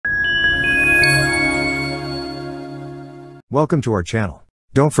Welcome to our channel.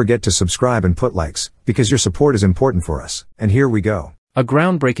 Don't forget to subscribe and put likes, because your support is important for us. And here we go. A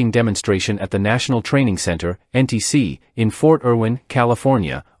groundbreaking demonstration at the National Training Center, NTC, in Fort Irwin,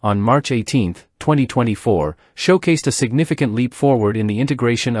 California, on March 18, 2024, showcased a significant leap forward in the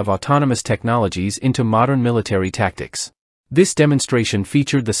integration of autonomous technologies into modern military tactics. This demonstration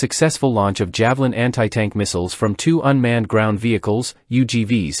featured the successful launch of Javelin anti-tank missiles from two unmanned ground vehicles,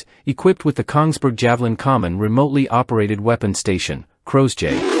 UGVs, equipped with the Kongsberg Javelin Common Remotely Operated Weapon Station,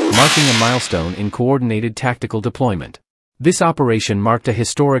 KROSJ, marking a milestone in coordinated tactical deployment. This operation marked a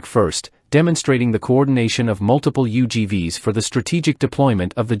historic first, demonstrating the coordination of multiple UGVs for the strategic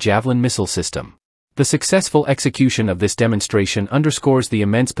deployment of the Javelin missile system. The successful execution of this demonstration underscores the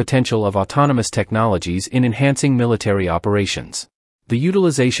immense potential of autonomous technologies in enhancing military operations. The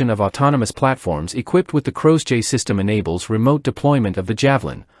utilization of autonomous platforms equipped with the KROSJ system enables remote deployment of the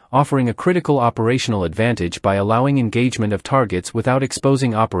Javelin, offering a critical operational advantage by allowing engagement of targets without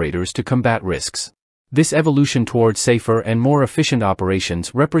exposing operators to combat risks. This evolution towards safer and more efficient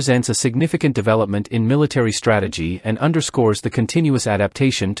operations represents a significant development in military strategy and underscores the continuous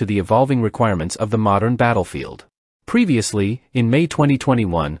adaptation to the evolving requirements of the modern battlefield. Previously, in May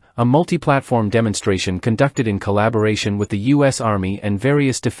 2021, a multi-platform demonstration conducted in collaboration with the U.S. Army and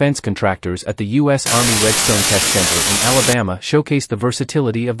various defense contractors at the U.S. Army Redstone Test Center in Alabama showcased the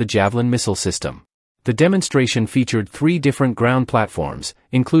versatility of the Javelin missile system. The demonstration featured three different ground platforms,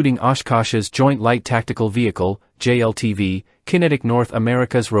 including Oshkosh's Joint Light Tactical Vehicle, JLTV, Kinetic North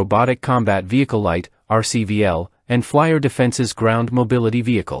America's Robotic Combat Vehicle Light, RCVL, and Flyer Defense's Ground Mobility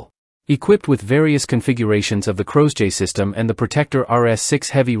Vehicle. Equipped with various configurations of the KROSJ system and the Protector RS-6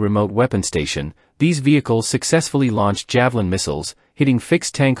 Heavy Remote Weapon Station, these vehicles successfully launched Javelin missiles, hitting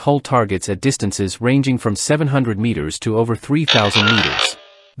fixed tank hull targets at distances ranging from 700 meters to over 3,000 meters.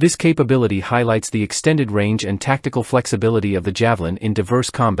 This capability highlights the extended range and tactical flexibility of the Javelin in diverse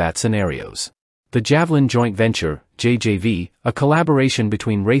combat scenarios. The Javelin Joint Venture, JJV, a collaboration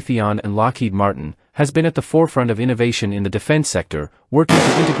between Raytheon and Lockheed Martin, has been at the forefront of innovation in the defense sector, working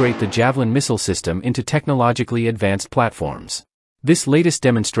to integrate the Javelin missile system into technologically advanced platforms. This latest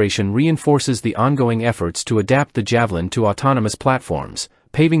demonstration reinforces the ongoing efforts to adapt the Javelin to autonomous platforms,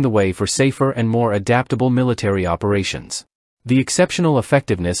 paving the way for safer and more adaptable military operations. The exceptional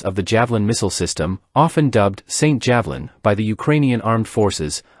effectiveness of the Javelin missile system, often dubbed Saint Javelin by the Ukrainian armed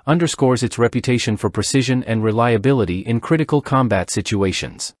forces, underscores its reputation for precision and reliability in critical combat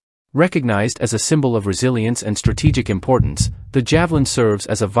situations. Recognized as a symbol of resilience and strategic importance, the Javelin serves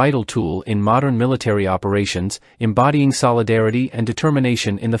as a vital tool in modern military operations, embodying solidarity and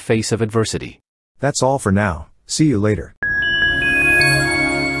determination in the face of adversity. That's all for now. See you later.